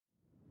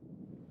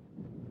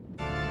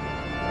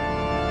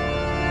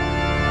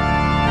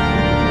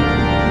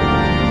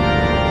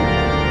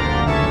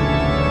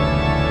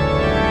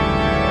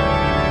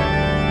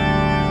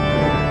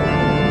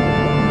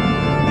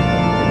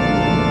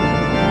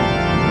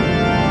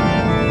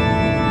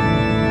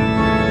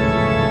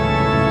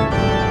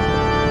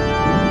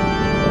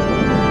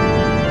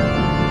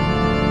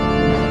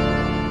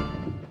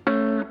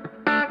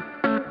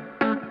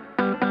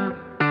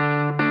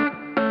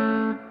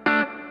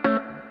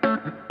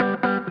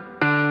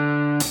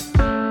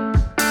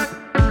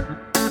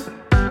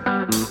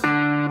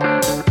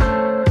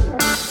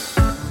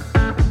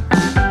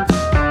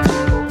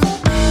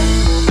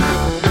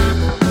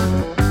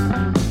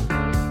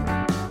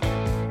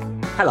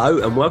Hello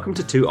and welcome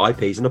to Two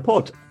IPs and a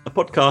Pod, a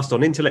podcast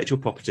on intellectual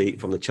property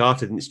from the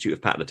Chartered Institute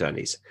of Patent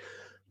Attorneys.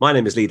 My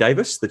name is Lee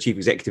Davis, the Chief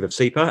Executive of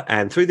CIPA,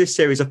 and through this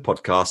series of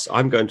podcasts,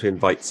 I'm going to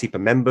invite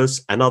CIPA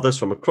members and others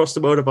from across the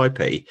world of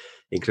IP,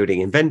 including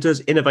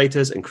inventors,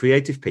 innovators, and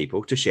creative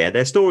people, to share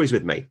their stories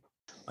with me.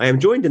 I am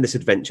joined in this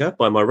adventure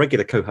by my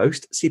regular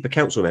co-host, CIPA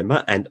Council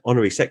member and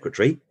Honorary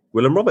Secretary,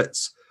 Gwilym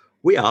Roberts.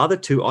 We are the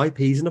Two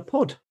IPs and a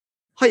Pod.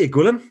 Hiya,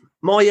 Gwilym.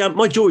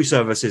 My jury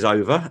service is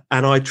over,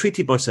 and I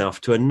treated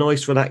myself to a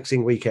nice,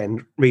 relaxing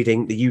weekend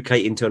reading the UK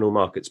Internal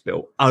Markets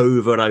Bill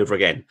over and over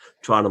again,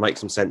 trying to make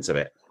some sense of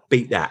it.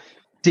 Beat that.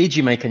 Did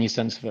you make any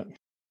sense of it?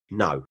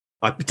 No.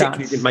 I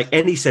particularly didn't make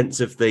any sense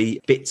of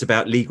the bits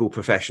about legal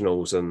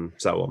professionals and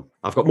so on.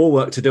 I've got more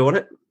work to do on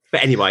it.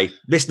 But anyway,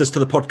 listeners to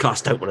the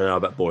podcast don't want to know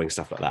about boring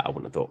stuff like that, I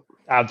wouldn't have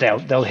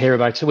thought. They'll hear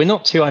about it. We're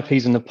not Two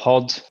IPs in the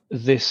Pod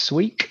this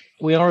week.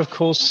 We are, of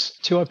course,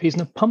 Two IPs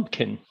in a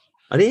Pumpkin.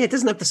 And yeah, it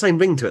doesn't have the same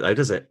ring to it, though,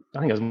 does it? I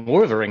think there's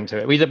more of a ring to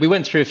it. We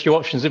went through a few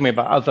options, didn't we,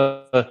 about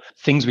other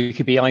things we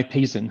could be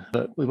IPs in,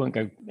 but we won't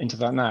go into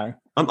that now.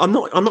 I'm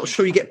not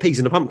sure you get peas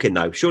in a pumpkin,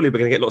 though. Surely we're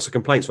going to get lots of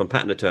complaints from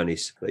patent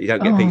attorneys that you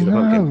don't get peas in a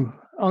pumpkin.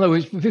 Oh, no.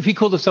 If we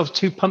called ourselves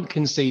two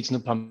pumpkin seeds in a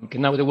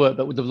pumpkin, that would have worked,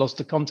 but would have lost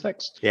the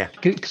context. Yeah.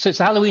 So it's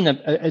a Halloween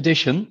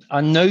edition. I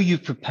know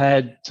you've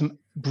prepared some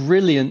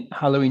brilliant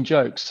Halloween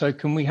jokes. So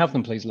can we have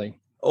them, please, Lee?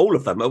 All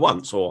of them at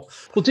once, or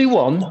we'll do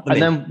one,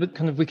 and then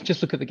we can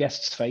just look at the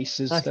guests'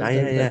 faces.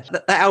 Okay, yeah.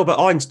 That Albert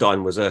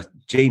Einstein was a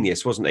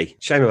genius, wasn't he?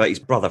 Shame about his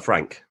brother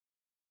Frank.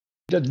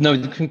 No,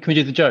 can we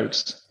do the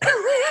jokes?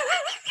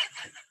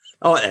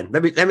 All right, then.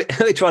 Let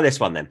me try this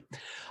one then.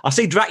 I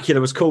see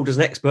Dracula was called as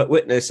an expert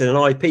witness in an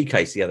IP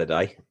case the other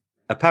day.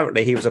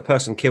 Apparently, he was a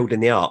person killed in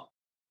the art.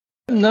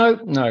 No,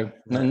 not.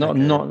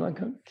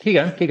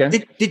 Keep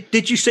going.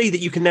 Did you see that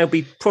you can now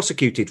be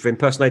prosecuted for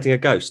impersonating a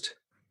ghost?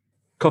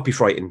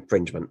 Copyright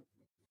infringement.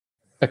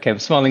 Okay, I'm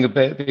smiling a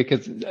bit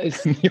because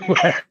you're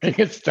wearing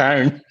it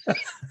down.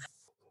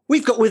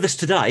 We've got with us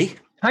today.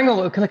 Hang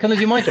on, can I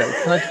do my joke?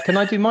 Can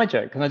I do my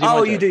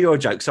joke? You do your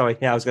joke. Sorry,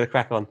 yeah, I was going to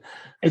crack on.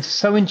 It's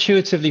so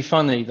intuitively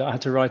funny that I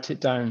had to write it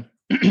down.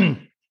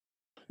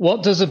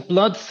 What does a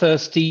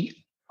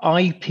bloodthirsty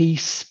IP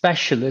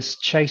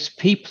specialist chase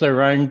people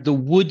around the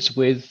woods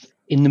with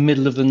in the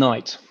middle of the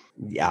night?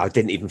 Yeah, I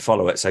didn't even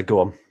follow it, so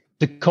go on.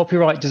 The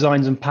Copyright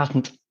Designs and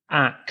Patent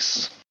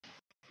Axe.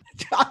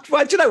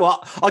 Well, do you know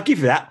what? I'll give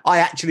you that. I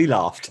actually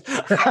laughed.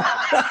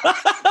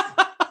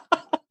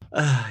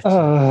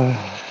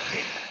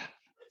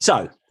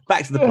 So,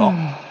 back to the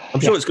plot.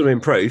 I'm sure it's going to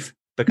improve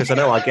because I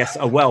know our guests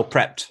are well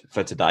prepped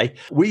for today.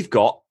 We've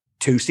got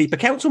two CIPA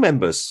Council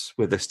members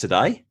with us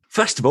today.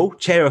 First of all,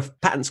 Chair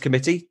of Patents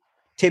Committee,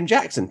 Tim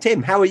Jackson.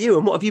 Tim, how are you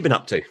and what have you been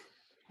up to?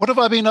 What have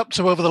I been up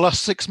to over the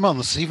last 6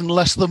 months? Even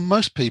less than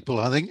most people,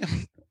 I think.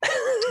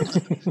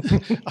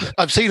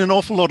 I've seen an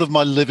awful lot of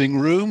my living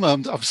room.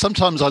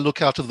 Sometimes I look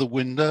out of the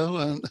window,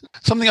 and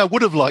something I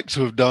would have liked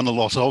to have done a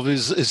lot of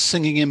is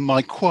singing in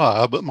my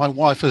choir, but my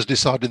wife has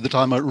decided that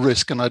I'm at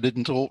risk and I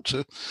didn't ought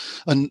to.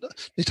 And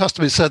it has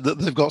to be said that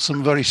they've got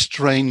some very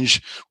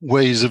strange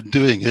ways of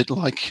doing it.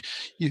 Like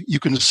you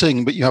can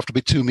sing, but you have to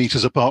be 2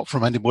 meters apart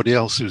from anybody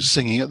else who's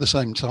singing at the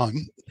same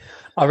time.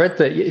 I read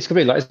that it's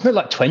going to be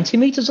like 20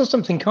 meters or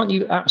something. Can't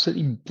you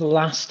absolutely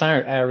blast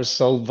out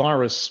aerosol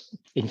virus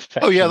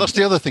infection? Oh yeah, that's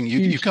the other thing.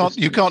 You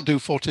can't do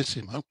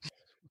fortissimo.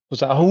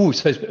 Was that?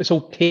 So it's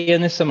all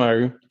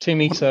pianissimo, 2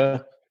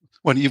 meter.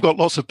 Well, you've got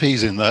lots of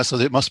P's in there, so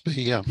it must be.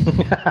 Yeah.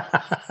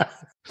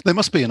 They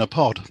must be in a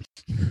pod.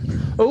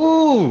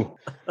 Oh,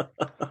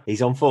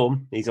 he's on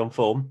form.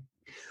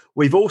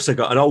 We've also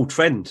got an old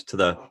friend to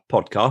the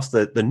podcast,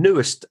 the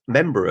newest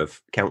member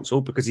of council,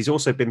 because he's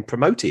also been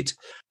promoted,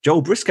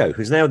 Joel Briscoe,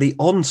 who's now the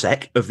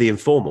ONSEC of the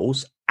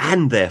Informals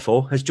and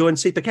therefore has joined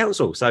CIPA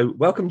Council. So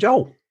welcome,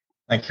 Joel.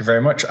 Thank you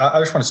very much. I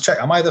just wanted to check,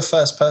 am I the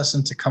first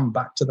person to come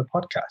back to the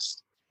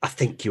podcast? I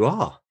think you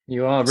are.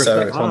 You are.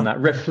 Reflect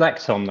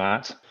on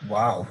that.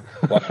 Wow.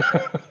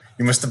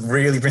 You must have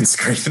really been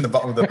scraping the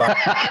bottom of the bag.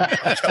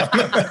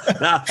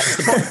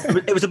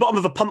 It was the bottom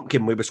of a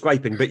pumpkin we were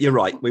scraping, but you're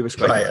right, we were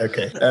scraping. Right,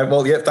 okay.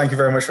 Thank you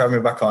very much for having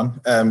me back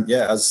on.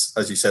 As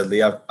you said,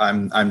 Lee,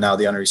 I'm now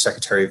the Honorary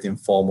Secretary of the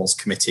Informals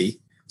Committee.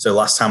 So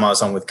last time I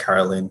was on with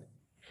Carolyn,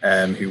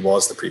 who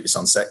was the previous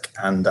ONSEC,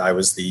 and I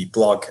was the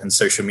blog and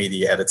social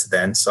media editor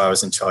then. So I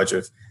was in charge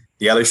of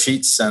the yellow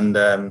sheets and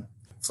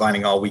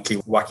finding our weekly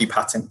wacky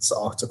patents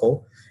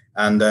article.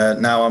 And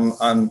now I'm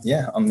on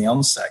the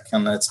ONSEC,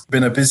 and it's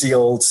been a busy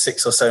old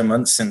 6 or so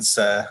months since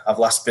I've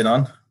last been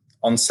on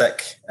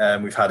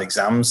ONSEC. We've had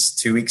exams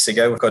 2 weeks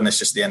ago. It's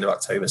just the end of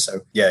October.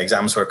 So yeah,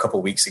 exams were a couple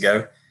of weeks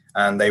ago,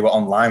 and they were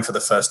online for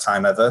the first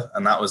time ever.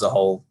 And that was a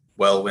whole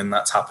whirlwind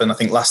that's happened. I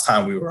think last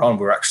time we were on,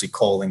 we were actually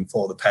calling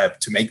for the PEB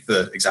to make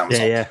the exams.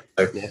 Yeah.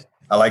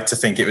 I like to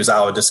think it was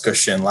our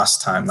discussion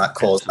last time that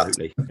caused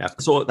Absolutely. That. Yeah.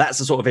 So that's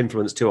the sort of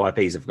influence two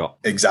IPs have got.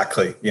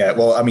 Exactly. Yeah.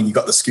 Well, I mean, you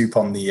got the scoop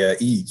on the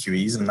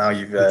EEQEs, and now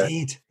you've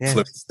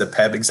influenced the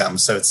PEB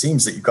exams. So it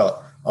seems that you've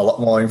got a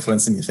lot more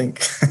influence than you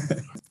think.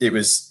 It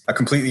was a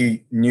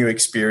completely new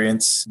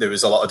experience. There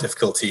was a lot of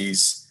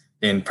difficulties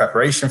in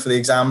preparation for the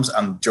exams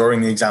and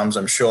during the exams,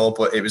 I'm sure,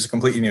 but it was a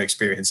completely new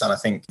experience. And I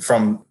think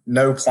from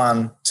no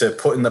plan to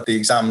putting the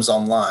exams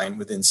online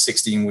within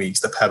 16 weeks,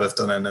 the PEB have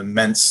done an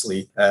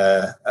immensely,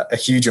 a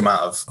huge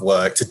amount of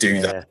work to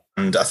do that.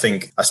 And I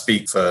think I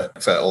speak for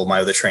all my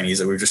other trainees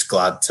that we were just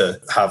glad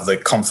to have the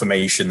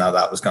confirmation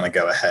that was going to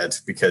go ahead,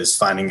 because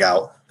finding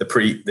out the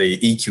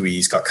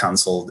EQEs got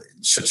cancelled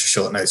such a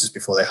short notice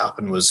before they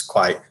happened was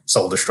quite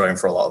soul destroying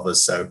for a lot of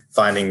us. So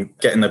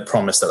getting the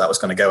promise that was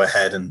going to go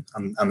ahead and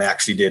they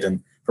actually did.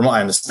 And from what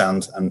I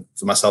understand, and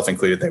for myself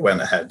included, they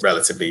went ahead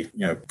relatively,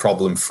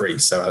 problem free.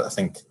 So I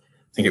think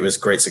it was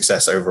great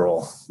success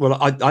overall. Well,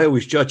 I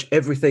always judge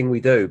everything we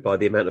do by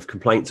the amount of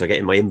complaints I get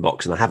in my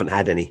inbox, and I haven't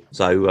had any.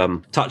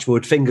 So touch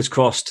wood, fingers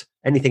crossed.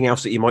 Anything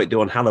else that you might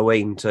do on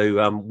Halloween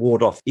to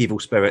ward off evil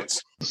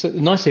spirits? So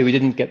nicely, we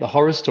didn't get the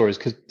horror stories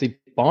because the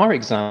bar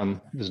exam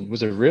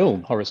was a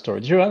real horror story.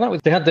 Did you know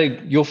that? They had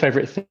your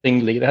favourite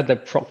thing, Lee. They had their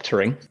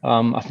proctoring,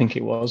 I think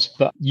it was,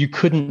 but you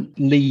couldn't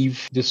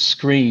leave the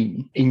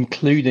screen,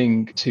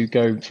 including to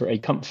go for a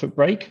comfort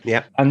break.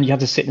 Yeah, and you had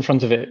to sit in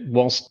front of it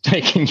whilst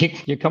taking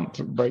your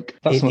comfort break.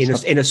 That's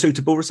in a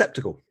suitable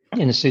receptacle.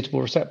 In a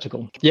suitable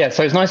receptacle. Yeah,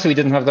 so it's nice that we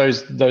didn't have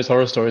those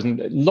horror stories,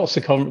 and lots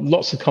of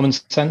common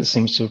sense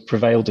seems to have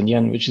prevailed in the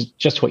end, which is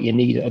just what you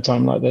need at a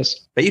time like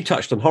this. But you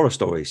touched on horror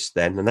stories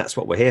then, and that's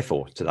what we're here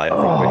for today.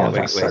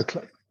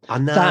 I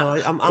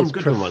know. I'm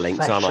good with my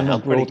links, aren't I?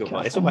 I'm pretty good.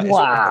 It's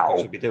I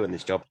should be doing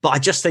this job. But I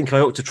just think I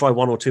ought to try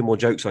one or two more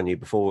jokes on you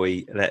before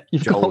we let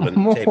Joel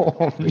and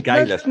Tim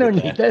regale us.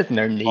 There's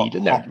no need.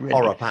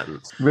 Horror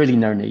patents. Really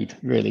no need,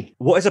 really.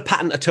 What is a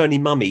patent attorney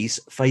mummy's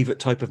favourite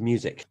type of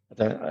music?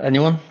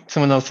 Anyone?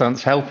 Someone else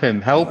answer. Help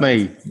him. Help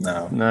me.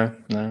 No.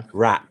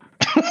 Rap.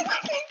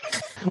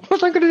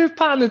 What's I going to do with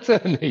patent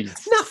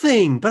attorneys?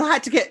 Nothing, but I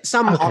had to get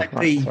some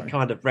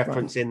kind of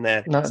reference in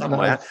there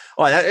somewhere.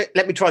 All right,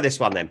 let me try this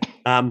one then.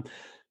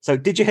 So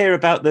did you hear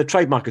about the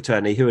trademark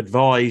attorney who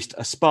advised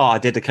a spa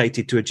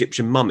dedicated to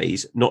Egyptian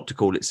mummies not to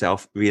call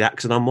itself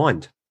Relax and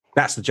Unwind?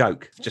 That's the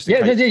joke. Just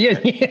yeah.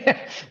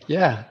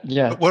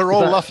 But we're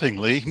all laughing,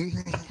 Lee.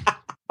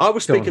 I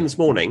was speaking this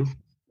morning.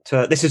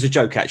 This is a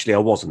joke, actually. I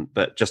wasn't,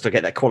 but just to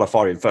get that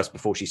qualifier in first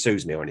before she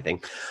sues me or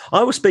anything.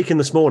 I was speaking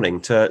this morning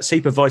to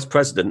CIPA Vice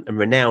President and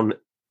renowned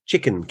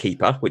chicken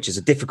keeper, which is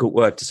a difficult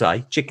word to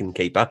say, chicken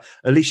keeper,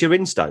 Alicia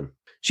Instone.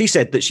 She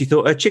said that she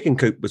thought her chicken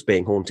coop was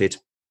being haunted.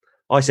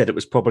 I said it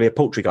was probably a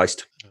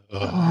poultrygeist.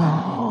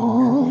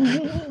 Oh.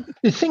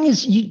 The thing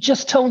is, you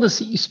just told us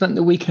that you spent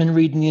the weekend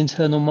reading the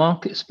Internal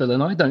Markets Bill,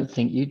 and I don't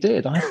think you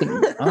did. I think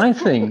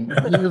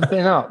you've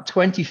been up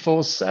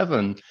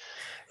 24/7.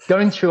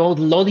 Going through old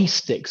lolly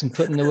sticks and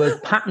putting the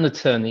word patent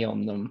attorney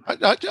on them.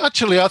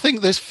 Actually, I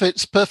think this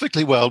fits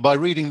perfectly well by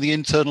reading the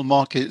Internal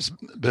Markets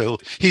Bill.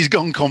 He's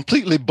gone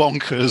completely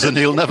bonkers and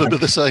he'll never be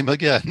the same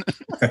again.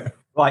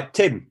 Right,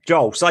 Tim,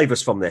 Joel, save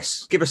us from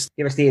this. Give us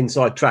the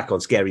inside track on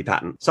scary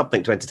patent.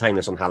 Something to entertain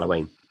us on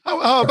Halloween.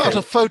 How about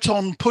a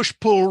photon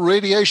push-pull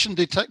radiation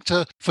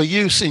detector for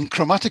use in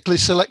chromatically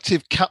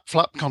selective cat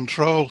flap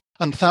control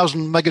and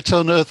 1,000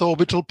 megaton Earth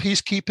orbital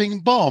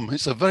peacekeeping bomb?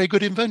 It's a very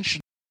good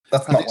invention.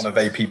 That's not one of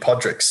AP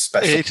Podrick's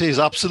special. It is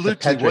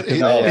absolutely.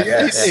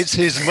 It's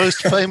his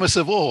most famous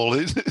of all.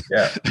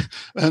 Yeah.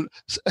 And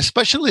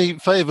especially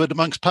favoured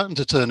amongst patent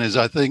attorneys,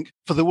 I think,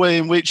 for the way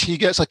in which he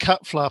gets a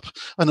cat flap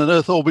and an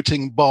Earth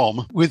orbiting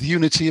bomb with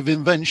unity of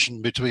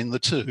invention between the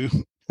two.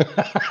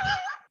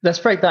 Let's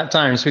break that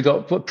down. So we've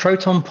got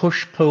proton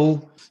push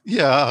pull.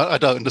 Yeah, I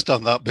don't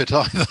understand that bit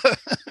either.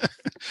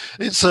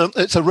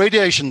 It's a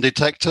radiation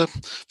detector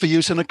for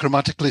use in a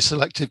chromatically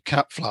selective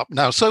cat flap.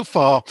 Now, so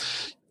far,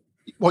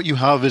 what you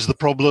have is the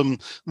problem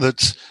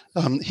that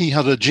he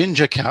had a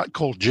ginger cat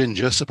called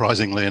Ginger,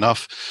 surprisingly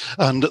enough,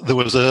 and there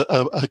was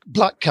a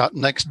black cat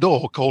next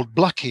door called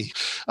Blackie,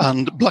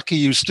 and Blackie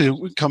used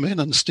to come in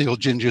and steal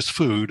Ginger's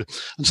food,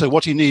 and so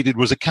what he needed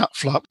was a cat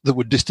flap that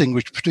would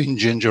distinguish between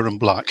Ginger and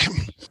Black.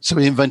 So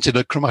he invented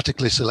a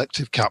chromatically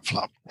selective cat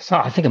flap. So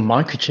I think a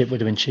microchip would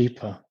have been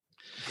cheaper.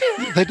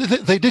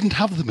 They didn't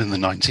have them in the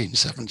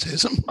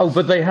 1970s. Oh,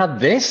 but they had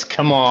this?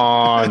 Come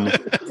on.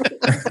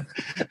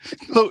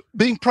 Look,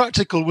 being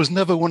practical was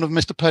never one of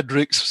Mr.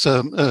 Pedrick's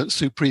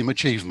supreme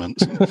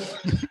achievements.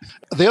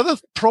 The other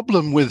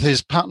problem with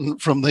his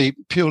patent from the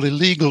purely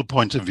legal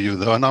point of view,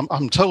 though, and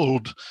I'm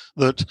told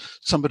that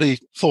somebody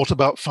thought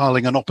about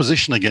filing an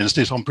opposition against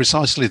it on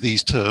precisely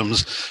these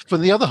terms, for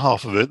the other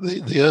half of it,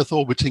 the Earth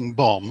orbiting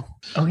bomb.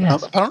 Oh,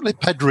 yes. Apparently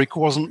Pedrick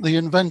wasn't the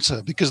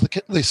inventor, because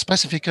the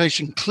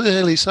specification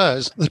clearly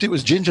says that it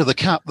was Ginger the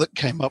cat that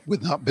came up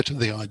with that bit of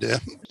the idea.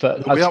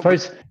 But I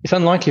suppose it's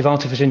unlikely if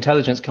artificial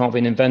intelligence can't be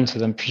an inventor,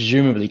 then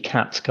presumably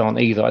cats can't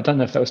either. I don't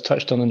know if that was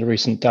touched on in the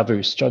recent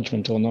Davos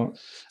judgment or not.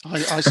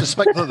 I suspect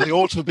suspect that they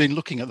ought to have been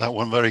looking at that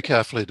one very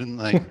carefully, didn't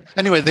they?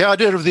 Anyway, the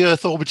idea of the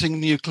Earth orbiting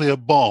nuclear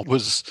bomb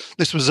was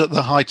at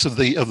the height of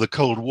the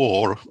Cold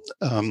War.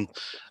 And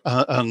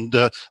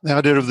the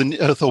idea of the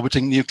Earth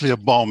orbiting nuclear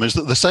bomb is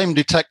that the same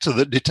detector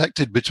that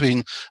detected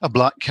between a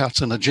black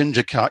cat and a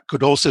ginger cat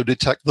could also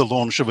detect the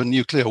launch of a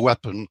nuclear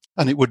weapon.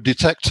 And it would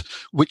detect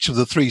which of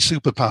the three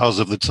superpowers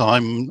of the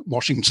time,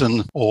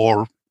 Washington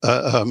or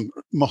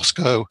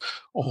Moscow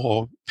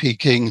or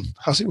Peking,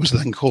 as it was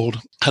then called,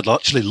 had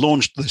actually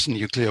launched this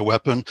nuclear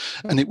weapon,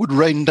 and it would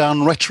rain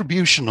down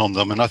retribution on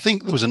them. And I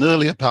think there was an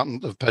earlier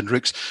patent of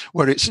Pedrick's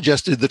where it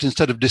suggested that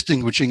instead of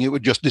distinguishing, it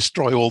would just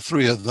destroy all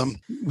three of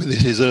them with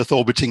his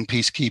Earth-orbiting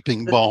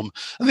peacekeeping bomb.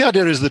 And the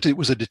idea is that it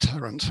was a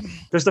deterrent.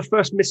 Does the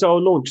first missile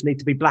launch need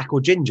to be black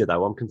or ginger,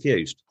 though? I'm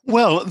confused.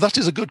 Well, that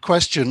is a good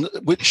question,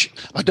 which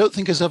I don't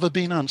think has ever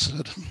been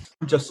answered.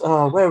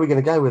 Where are we going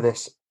to go with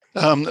this?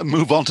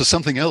 Move on to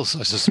something else,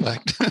 I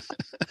suspect.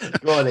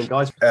 Go on then,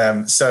 guys.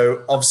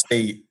 So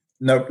obviously,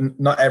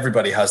 not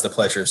everybody has the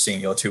pleasure of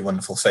seeing your two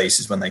wonderful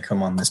faces when they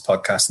come on this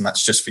podcast, and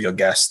that's just for your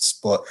guests.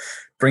 But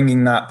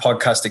bringing that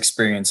podcast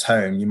experience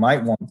home, you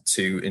might want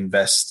to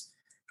invest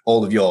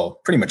all of your,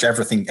 pretty much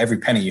everything, every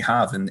penny you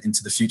have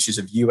into the futures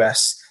of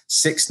US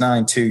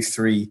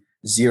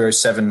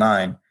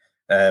 6923079,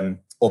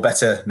 or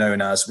better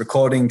known as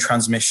recording,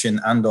 transmission,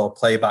 and/or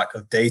playback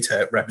of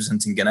data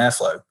representing an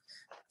airflow.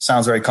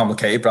 Sounds very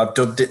complicated, but I've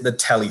dubbed it the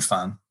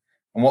telefan.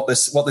 And what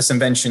this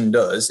invention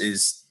does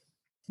is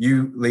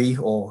you, Lee,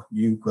 or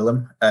you,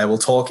 Willem, will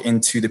talk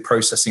into the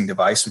processing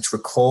device, which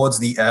records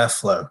the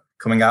airflow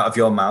coming out of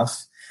your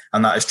mouth,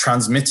 and that is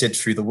transmitted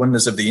through the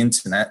wonders of the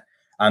internet,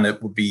 and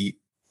it would be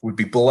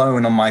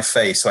blown on my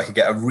face, so I could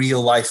get a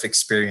real life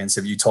experience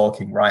of you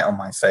talking right on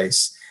my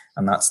face,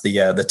 and that's the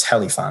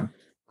telefan.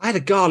 I had a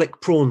garlic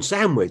prawn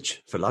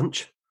sandwich for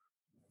lunch.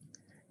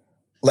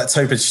 Let's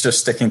hope it's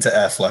just sticking to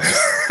airflow.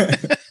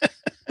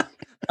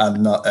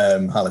 And not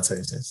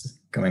halitosis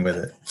coming with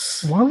it.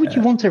 Why would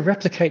you want to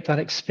replicate that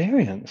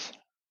experience?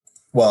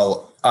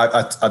 Well,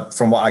 I,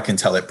 from what I can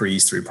tell, it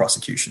breezed through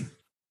prosecution.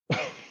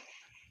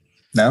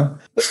 No?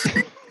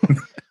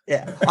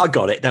 Yeah, I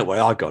got it. Don't worry,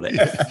 I got it.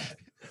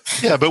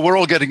 Yeah, but we're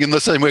all getting in the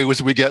same way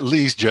as we get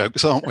Lee's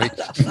jokes, aren't we?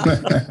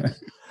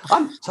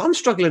 I'm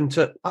struggling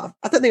to... I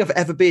don't think I've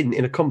ever been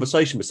in a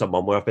conversation with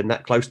someone where I've been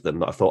that close to them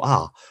that I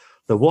thought,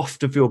 the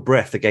waft of your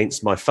breath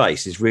against my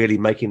face is really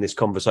making this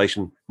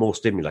conversation more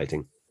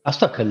stimulating. That's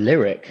like a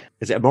lyric.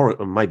 Is it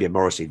maybe a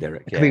Morrissey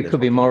lyric? It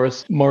could be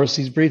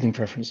Morrissey's breathing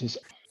preferences.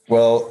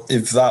 Well,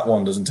 if that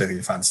one doesn't tickle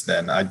your fancy,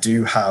 then I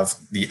do have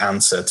the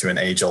answer to an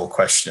age-old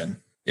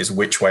question, is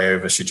which way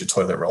over should your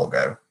toilet roll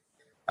go?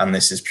 And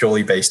this is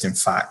purely based in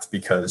fact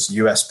because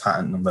US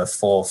patent number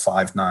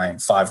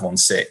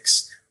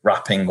 459516,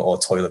 wrapping or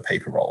toilet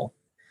paper roll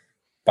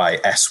by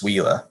S.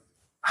 Wheeler,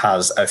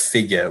 has a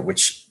figure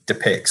which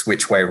depicts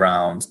which way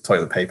round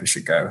toilet paper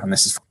should go. And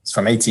this is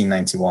from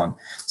 1891,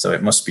 so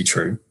it must be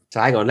true. So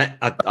hang on,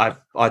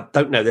 I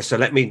don't know this, so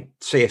let me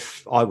see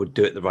if I would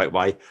do it the right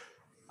way.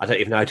 I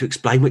don't even know how to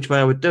explain which way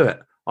I would do it.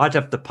 I'd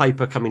have the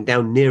paper coming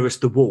down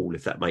nearest the wall,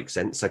 if that makes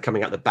sense, so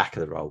coming out the back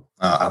of the roll.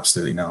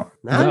 Absolutely not.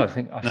 No, I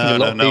think a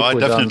lot of people I would,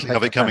 definitely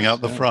have it coming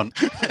out the front.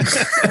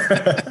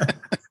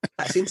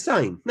 That's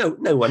insane.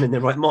 No one in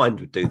their right mind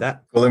would do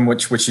that. Well, then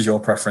which is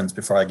your preference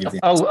before I give you?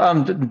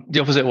 The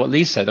opposite of what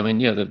Lee said. I mean,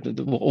 yeah,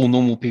 what all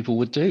normal people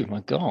would do. My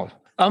God.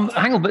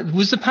 Hang on, but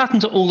was the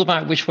patent all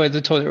about which way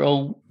the toilet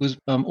roll was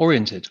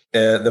oriented?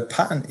 The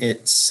patent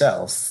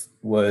itself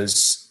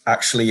was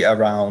actually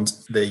around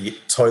the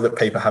toilet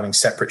paper having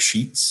separate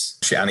sheets,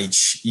 and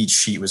each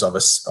sheet was of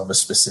a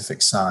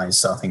specific size.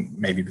 So I think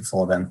maybe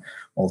before then,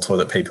 all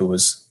toilet paper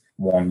was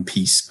one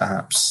piece,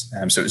 perhaps.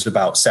 So it was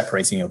about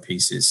separating your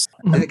pieces.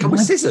 And it come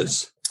with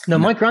scissors. No,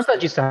 my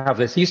granddad used to have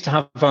this. He used to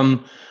have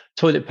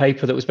toilet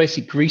paper that was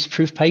basically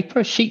grease-proof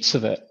paper, sheets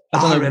of it.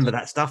 I remember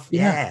that stuff.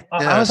 Yeah.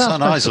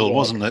 Sun Isle,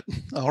 wasn't it?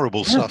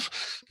 Horrible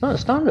stuff. I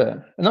understand it.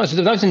 And that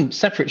was in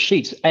separate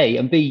sheets, A,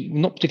 and B,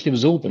 not particularly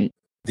absorbent.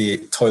 The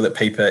toilet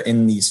paper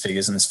in these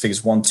figures, and it's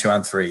figures 1, 2,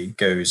 and 3,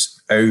 goes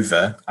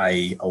over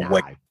away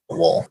from the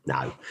wall.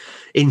 No.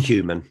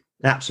 Inhuman.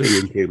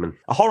 Absolutely inhuman.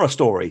 A horror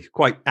story,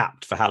 quite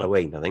apt for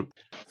Halloween, I think.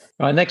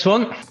 Right, next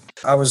one.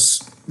 I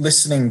was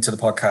listening to the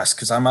podcast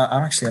because I'm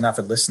actually an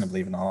avid listener,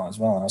 believe it or not, as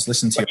well. And I was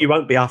listening to you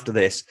won't be after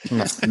this.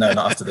 No,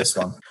 not after this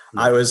one.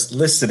 I was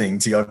listening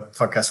to your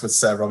podcast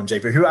with Robin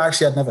Japer, who I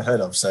actually had never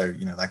heard of. So,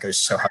 that goes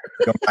to show how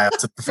I am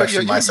to the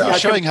profession myself. You're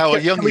showing how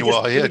young you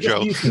are here,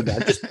 Joe.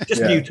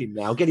 Just mute him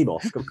now. Get him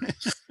off.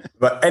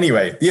 But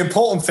anyway, the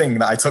important thing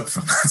that I took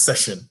from that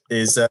session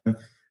is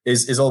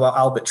all about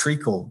Albert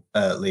Treacle,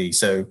 Lee.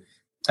 So,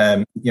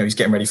 he's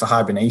getting ready for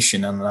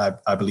hibernation, and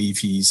I believe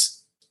he's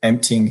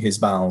emptying his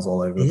bowels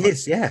all over. He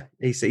is, yeah.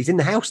 He's in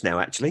the house now,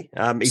 actually.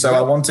 So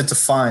I wanted to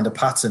find a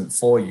patent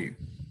for you.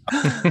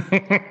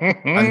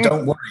 And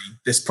don't worry,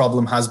 this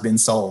problem has been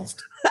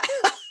solved.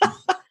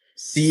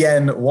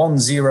 CN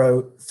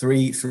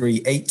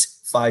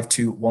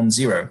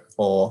 103385210,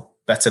 or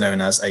better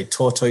known as a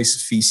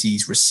tortoise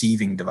feces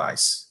receiving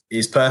device,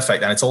 is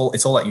perfect, and it's all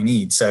that you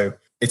need. So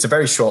It's a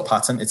very short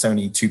patent. It's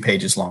only 2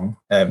 pages long.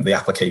 The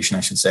application, I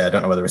should say. I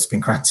don't know whether it's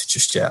been granted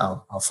just yet.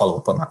 I'll follow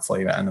up on that for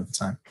you at another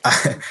time.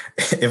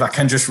 If I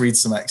can just read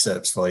some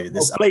excerpts for you.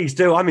 Please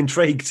do. I'm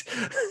intrigued.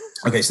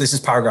 Okay, so this is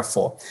paragraph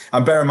 4.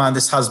 And bear in mind,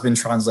 this has been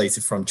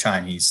translated from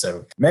Chinese.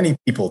 So many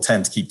people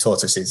tend to keep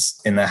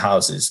tortoises in their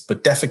houses,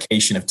 but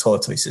defecation of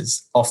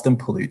tortoises often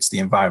pollutes the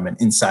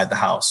environment inside the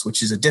house,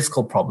 which is a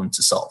difficult problem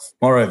to solve.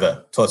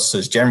 Moreover,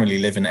 tortoises generally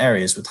live in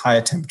areas with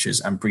higher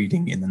temperatures, and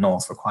breeding in the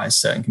north requires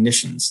certain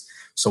conditions.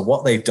 So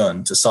what they've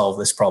done to solve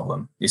this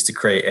problem is to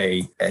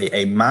create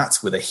a mat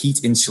with a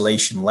heat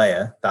insulation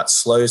layer that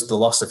slows the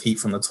loss of heat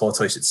from the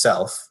tortoise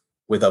itself,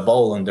 with a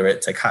bowl under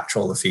it to catch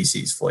all the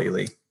feces for you,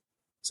 Lee.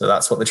 So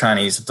that's what the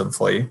Chinese have done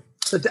for you.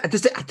 So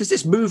does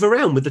this move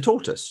around with the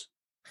tortoise?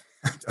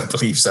 I don't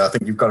believe so. I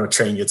think you've got to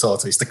train your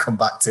tortoise to come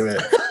back to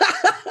it.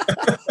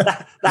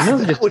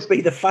 that would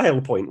be the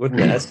fail point, wouldn't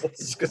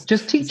it?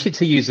 Just teach it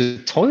to use a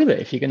toilet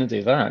if you're going to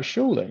do that,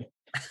 surely.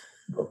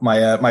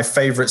 My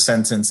favourite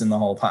sentence in the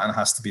whole pattern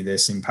has to be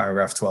this in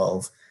paragraph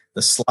 12.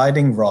 The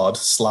sliding rod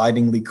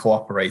slidingly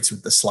cooperates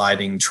with the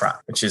sliding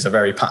trap, which is a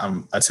very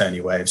patent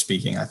attorney way of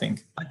speaking, I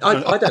think.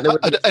 I don't know.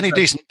 Any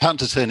decent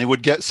patent attorney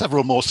would get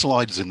several more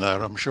slides in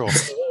there, I'm sure.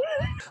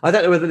 I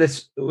don't know whether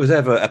this was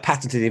ever a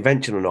patented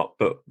invention or not,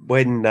 but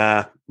when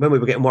we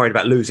were getting worried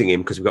about losing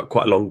him, because we've got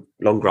quite a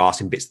long grass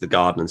in bits of the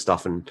garden and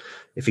stuff, and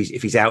if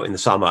he's out in the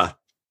summer,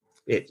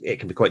 it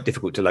can be quite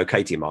difficult to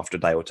locate him after a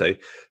day or two.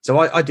 So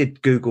I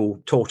did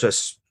Google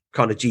tortoise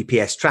kind of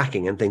GPS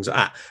tracking and things like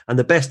that. And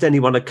the best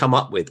anyone had come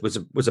up with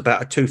was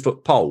about a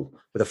 2-foot pole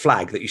with a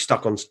flag that you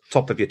stuck on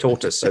top of your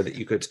tortoise so that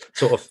you could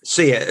sort of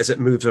see it as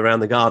it moves around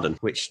the garden,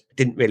 which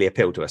didn't really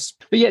appeal to us.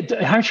 But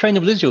yeah, how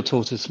trainable is your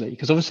tortoise, Lee?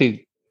 Because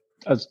obviously,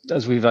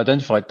 as we've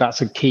identified, that's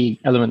a key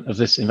element of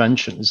this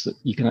invention, is that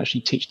you can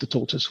actually teach the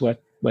tortoise where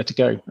to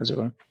go, as it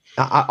were.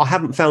 I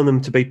haven't found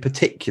them to be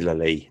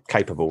particularly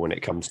capable when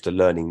it comes to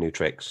learning new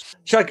tricks.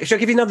 Shall I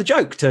give you another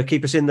joke to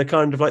keep us in the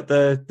kind of like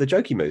the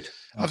jokey mood?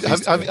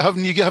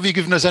 Have you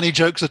given us any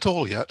jokes at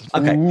all yet?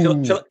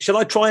 Okay. Shall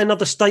I try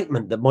another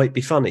statement that might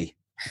be funny?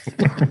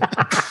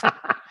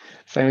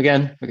 Same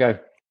again. We go.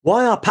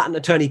 Why are patent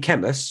attorney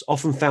chemists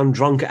often found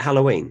drunk at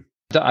Halloween?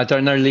 I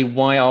don't know, Lee.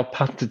 Why are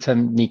patent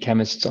attorney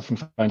chemists often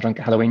found drunk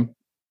at Halloween?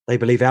 They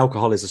believe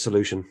alcohol is a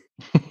solution.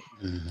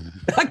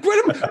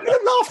 Grim laughed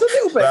a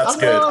little bit. That's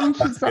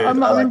good. I'm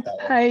not in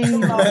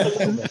pain.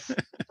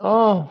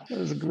 Oh, that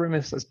was a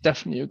grimace. That's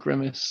definitely a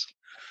grimace.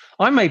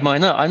 I made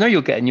mine up. I know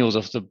you're getting yours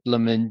off the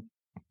blooming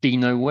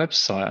Dino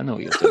website. I know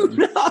what you're doing.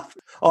 No.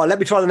 Oh, let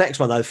me try the next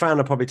one, though. Fran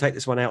will probably take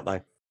this one out,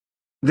 though.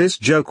 This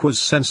joke was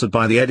censored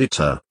by the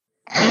editor.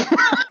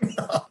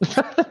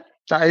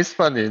 That is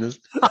funny.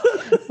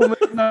 Well,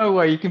 no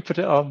way you can put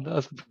it on.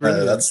 That's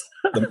brilliant. That's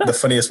the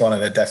funniest one,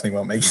 and it definitely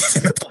won't make it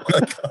in the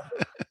podcast.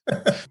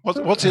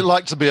 What's it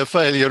like to be a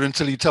failure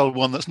until you tell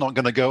one that's not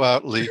going to go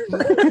out, Lee?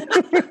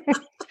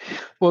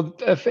 Well,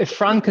 if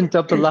Fran can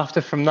dub the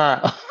laughter from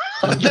that,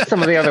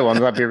 some of the other ones,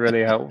 that'd be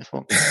really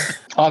helpful.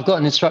 I've got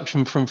an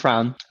instruction from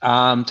Fran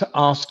to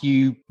ask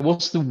you,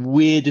 what's the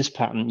weirdest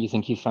patent you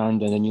think you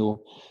found in your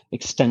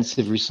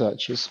extensive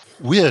researches?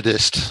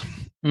 Weirdest?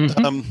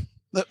 Mm-hmm.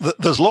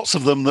 There's lots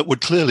of them that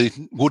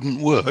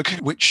wouldn't work,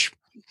 which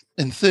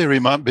in theory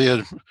might be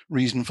a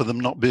reason for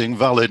them not being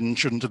valid and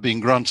shouldn't have been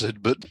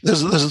granted. But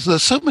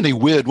there's so many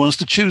weird ones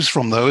to choose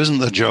from, though, isn't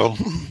there, Joel?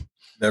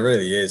 There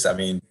really is. I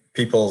mean,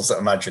 people's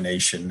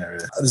imagination.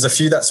 There's a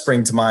few that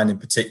spring to mind in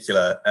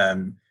particular.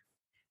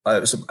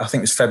 I think it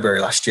was February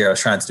last year. I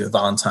was trying to do a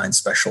Valentine's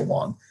special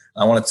one.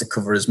 I wanted to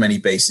cover as many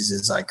bases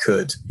as I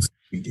could for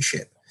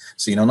readership.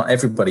 So, not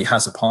everybody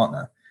has a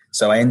partner.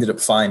 So I ended up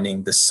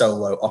finding the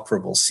solo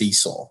operable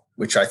seesaw,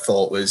 which I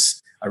thought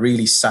was a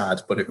really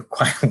sad, but it was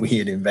quite a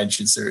weird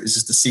invention. So it was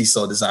just a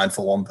seesaw designed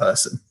for one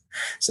person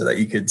so that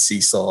you could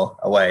seesaw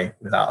away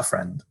without a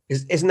friend.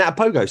 Isn't that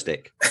a pogo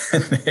stick?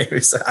 It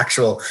was an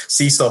actual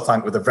seesaw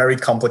plank with a very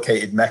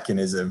complicated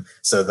mechanism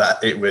so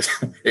that it would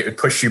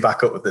push you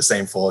back up with the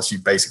same force you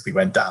basically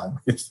went down.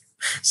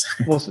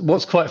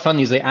 What's quite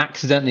funny is they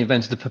accidentally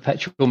invented the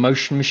perpetual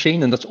motion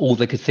machine, and that's all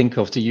they could think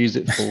of to use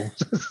it for.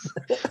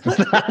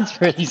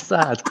 That's really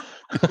sad.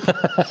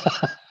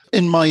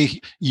 In my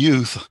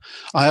youth,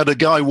 I had a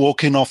guy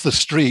walking off the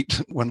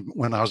street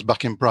when I was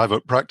back in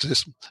private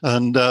practice,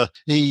 and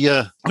he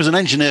was an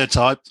engineer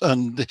type,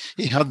 and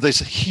he had this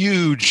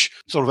huge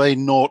sort of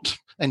A0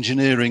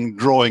 engineering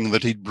drawing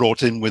that he'd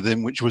brought in with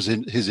him, which was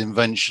in his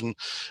invention,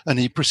 and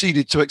he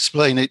proceeded to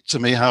explain it to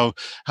me how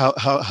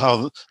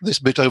this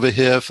bit over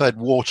here fed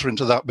water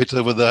into that bit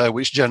over there,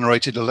 which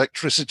generated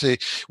electricity,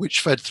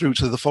 which fed through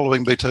to the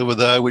following bit over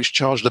there, which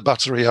charged a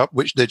battery up,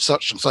 which did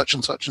such and such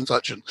and such and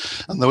such, and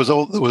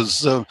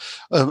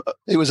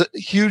it was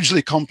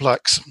hugely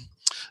complex,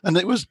 and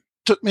it was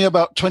took me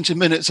about 20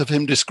 minutes of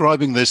him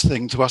describing this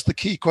thing to ask the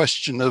key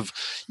question of,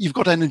 you've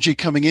got energy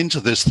coming into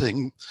this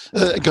thing,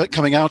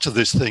 coming out of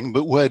this thing,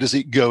 but where does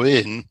it go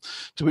in?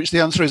 To which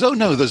the answer is, oh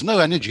no, there's no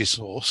energy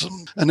source.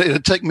 And it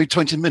had taken me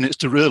 20 minutes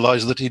to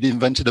realize that he'd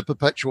invented a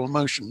perpetual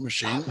motion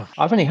machine.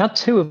 I've only had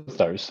 2 of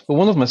those, but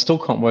one of them I still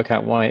can't work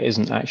out why it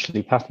isn't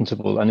actually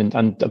patentable and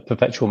a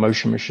perpetual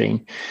motion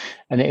machine.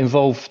 And it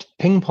involved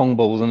ping pong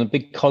balls and a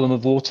big column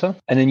of water.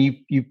 And then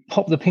you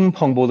pop the ping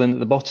pong ball in at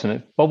the bottom,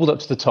 it bubbled up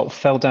to the top,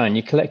 fell down.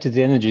 You collected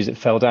the energy as it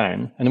fell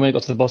down. And then when it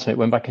got to the bottom, it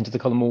went back into the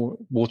column of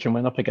water and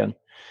went up again.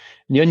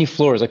 And the only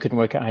flaw is I couldn't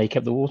work out how you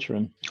kept the water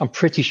in. I'm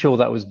pretty sure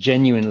that was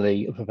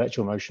genuinely a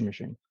perpetual motion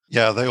machine.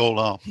 Yeah, they all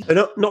are.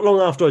 Not long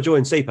after I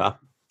joined CIPA,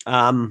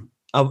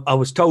 I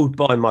was told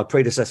by my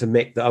predecessor,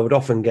 Mick, that I would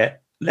often get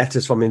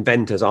letters from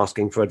inventors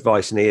asking for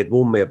advice, and he had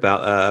warned me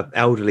about an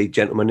elderly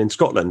gentleman in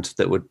Scotland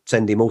that would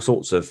send him all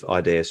sorts of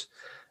ideas.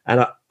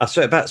 And I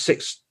so about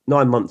 6-9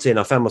 months in,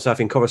 I found myself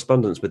in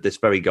correspondence with this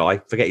very guy.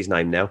 Forget his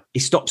name now.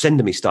 He stopped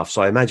sending me stuff,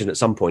 so I imagine at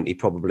some point he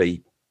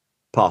probably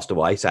passed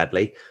away,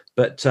 sadly.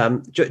 But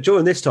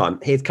during this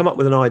time, he had come up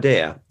with an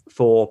idea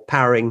for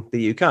powering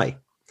the UK.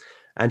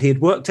 And he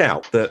had worked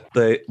out that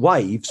the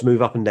waves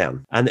move up and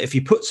down. And if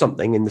you put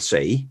something in the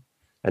sea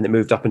and it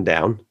moved up and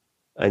down,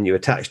 and you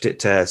attached it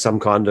to some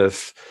kind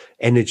of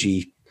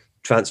energy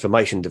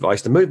transformation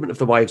device, the movement of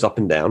the waves up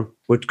and down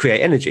would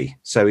create energy.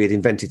 So he had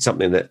invented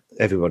something that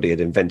everybody had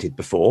invented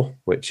before,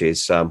 which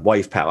is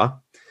wave power.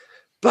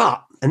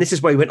 But, and this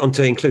is where he went on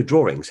to include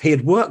drawings, he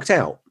had worked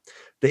out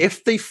that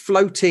if the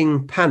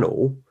floating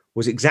panel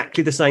was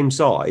exactly the same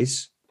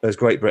size as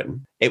Great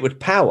Britain, it would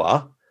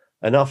power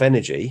enough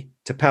energy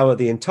to power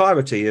the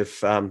entirety of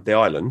the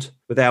island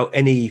without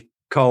any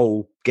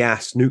coal,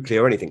 gas,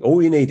 nuclear, or anything.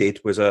 All you needed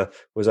was a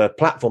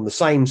platform the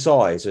same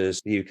size as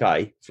the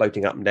UK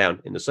floating up and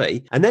down in the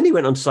sea. And then he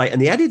went on to say,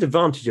 and the added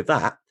advantage of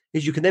that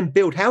is you can then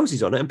build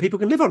houses on it and people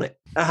can live on it.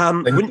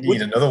 Then you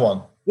need another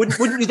one.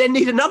 Wouldn't you then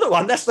need another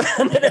one? That's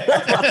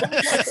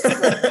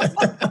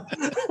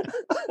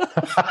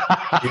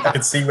I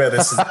can see where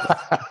this is,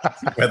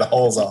 where the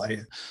holes are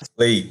here.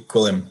 Lee,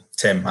 Quilliam,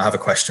 Tim, I have a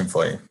question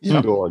for you.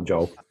 Yeah. Go on,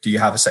 Joel. Do you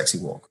have a sexy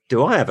walk?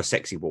 Do I have a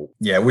sexy walk?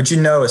 Yeah. Would you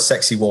know a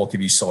sexy walk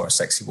if you saw a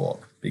sexy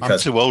walk?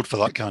 Because I'm too old for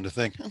that kind of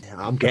thing.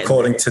 I'm getting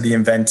according to the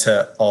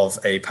inventor of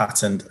a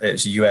patent,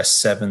 it's US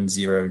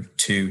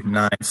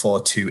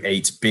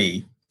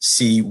 7029428B,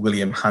 C.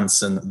 William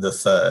Hanson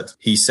III.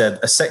 He said,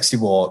 a sexy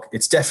walk,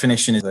 its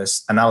definition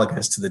is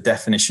analogous to the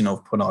definition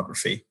of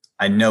pornography.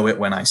 I know it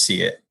when I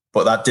see it.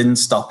 But that didn't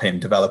stop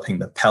him developing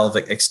the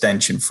pelvic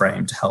extension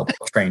frame to help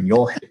train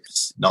your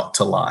hips not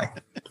to lie.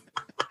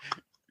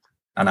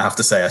 And I have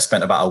to say, I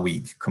spent about a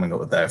week coming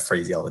up with their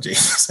phraseology.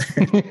 Is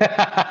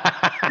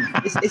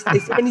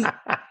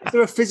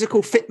there a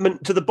physical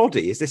fitment to the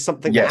body? Is this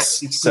something?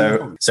 Yes.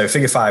 So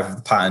figure 5 of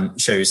the patent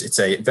shows it's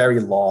a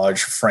very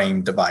large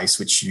frame device,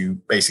 which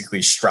you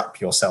basically strap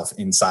yourself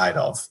inside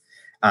of.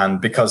 And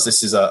because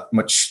this is a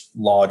much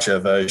larger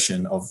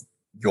version of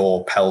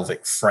your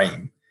pelvic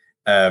frame,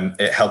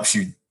 it helps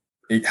you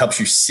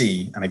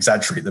see and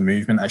exaggerate the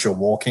movement as you're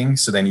walking.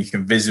 So then you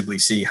can visibly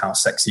see how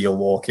sexy your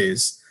walk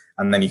is.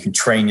 And then you can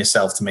train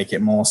yourself to make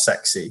it more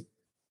sexy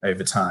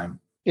over time.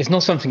 It's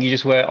not something you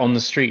just wear on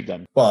the street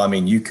then? Well, I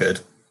mean, you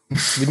could.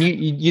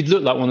 You'd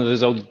look like one of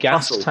those old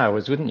gas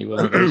towers, wouldn't you?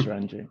 One of those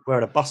around you.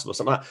 Wearing a bustle or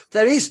something like that.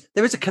 There is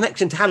a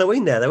connection to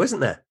Halloween there, though, isn't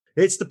there?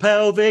 It's the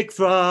pelvic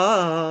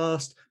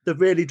thrust that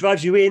really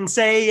drives you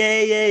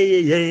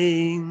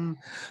insane.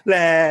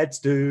 Let's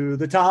do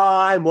the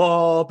time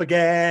warp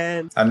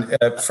again. And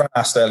Fran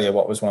asked earlier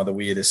what was one of the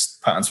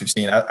weirdest patents we've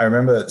seen. I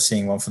remember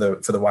seeing one for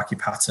the wacky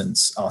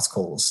patents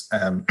articles,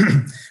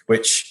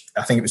 which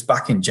I think it was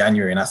back in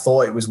January, and I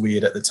thought it was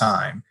weird at the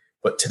time,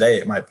 but today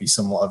it might be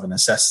somewhat of a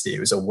necessity. It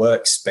was a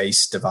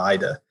workspace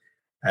divider.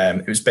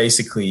 It was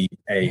basically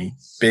a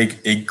big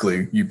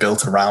igloo you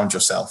built around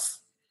yourself.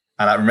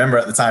 And I remember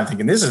at the time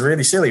thinking, this is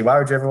really silly. Why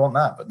would you ever want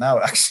that? But now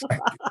actually,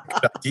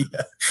 good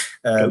idea.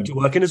 I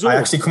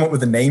actually come up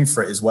with a name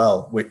for it as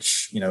well,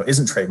 which,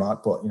 isn't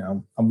trademarked, but,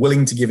 I'm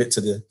willing to give it to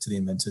the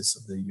inventors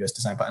of the US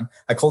design patent.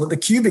 I called it the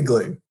Cubic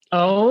Glue.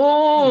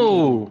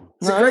 Oh,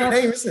 it's a great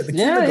name, isn't it? The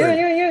Cubic Glue.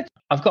 Yeah.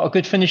 I've got a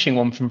good finishing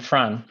one from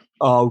Fran.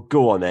 Oh,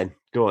 go on then.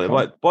 Go on.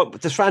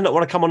 What does Fran not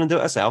want to come on and do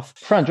it herself?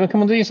 Fran, do you want to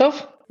come on and do it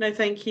yourself? No,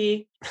 thank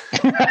you.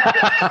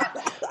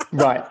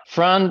 Right.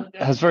 Fran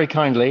has very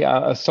kindly,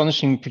 our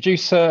astonishing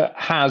producer,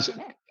 has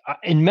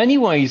in many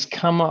ways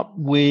come up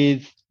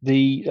with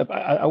a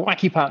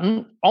wacky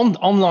patent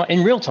online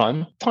in real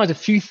time, tied a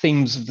few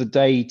themes of the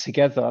day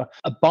together,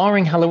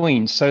 barring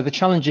Halloween. So the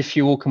challenge, if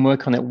you all can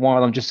work on it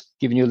while I'm just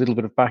giving you a little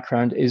bit of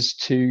background, is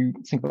to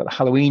think about the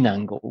Halloween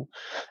angle.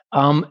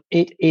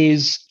 It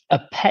is a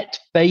pet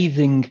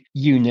bathing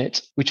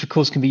unit, which of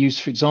course can be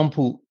used, for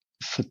example,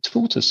 for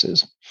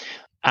tortoises.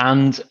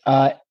 And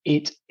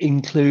it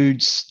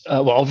includes,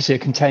 obviously a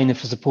container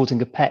for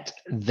supporting a pet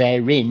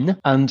therein,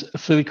 and a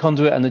fluid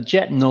conduit and a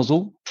jet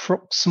nozzle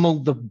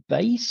proximal the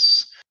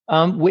base,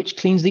 which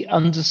cleans the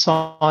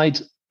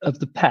underside of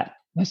the pet.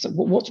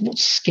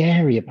 What's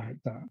scary about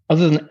that?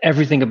 Other than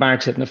everything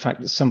about it and the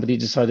fact that somebody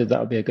decided that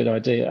would be a good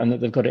idea and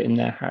that they've got it in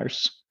their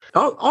house.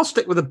 I'll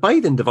stick with a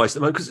bathing device at the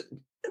moment because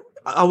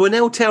I will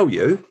now tell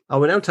you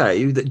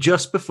that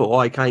just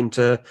before I came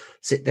to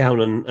sit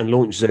down and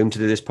launch Zoom to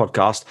do this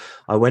podcast,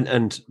 I went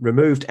and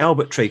removed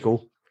Albert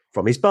Treacle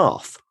from his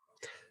bath.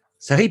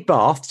 So he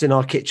bathes in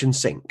our kitchen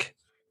sink.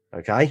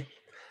 Okay.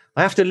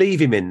 I have to leave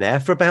him in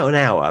there for about an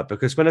hour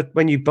because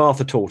when you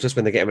bath a tortoise,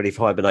 when they get ready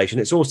for hibernation,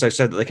 it's also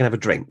so that they can have a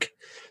drink.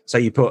 So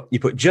you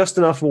put just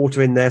enough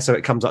water in there so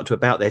it comes up to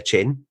about their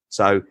chin.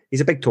 So he's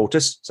a big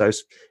tortoise. So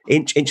it's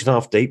inch and a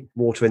half deep,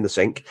 water in the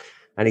sink.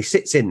 And he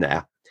sits in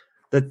there.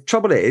 The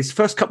trouble is,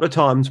 first couple of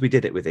times we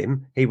did it with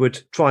him, he would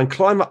try and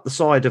climb up the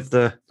side of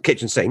the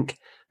kitchen sink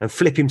and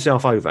flip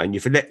himself over. And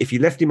if you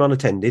left him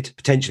unattended,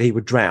 potentially he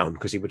would drown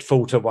because he would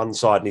fall to one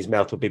side and his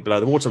mouth would be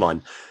below the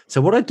waterline. So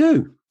what I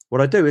do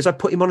is I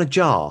put him on a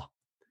jar.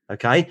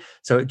 Okay.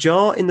 So a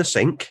jar in the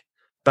sink,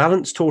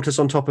 balance tortoise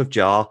on top of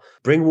jar,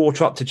 bring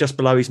water up to just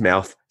below his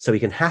mouth so he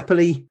can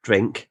happily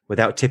drink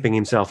without tipping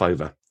himself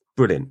over.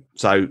 Brilliant.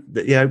 So,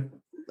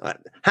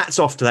 hats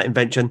off to that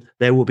invention.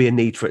 There will be a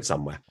need for it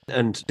somewhere.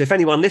 And if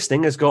anyone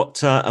listening has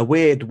got a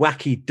weird,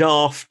 wacky,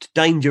 daft,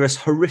 dangerous,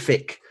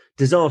 horrific,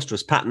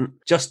 disastrous patent,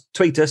 just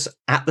tweet us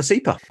at the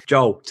CIPA.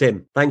 Joel,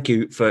 Tim, thank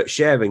you for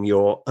sharing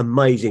your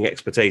amazing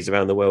expertise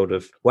around the world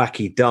of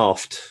wacky,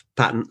 daft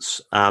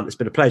patents. It's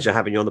been a pleasure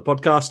having you on the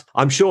podcast.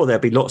 I'm sure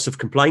there'll be lots of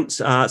complaints.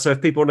 So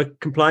if people want to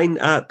complain,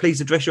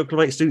 please address your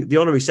complaints to the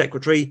Honorary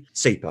Secretary,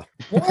 CIPA.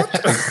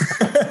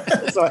 What?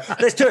 Sorry,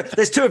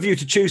 there's two of you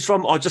to choose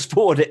from. I'll just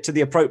forward it to the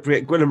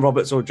appropriate Gwilym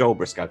Roberts or Joel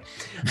Briscoe.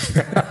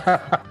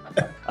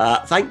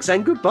 Thanks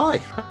and goodbye.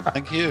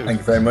 Thank you. Thank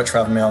you very much for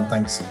having me on.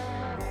 Thanks.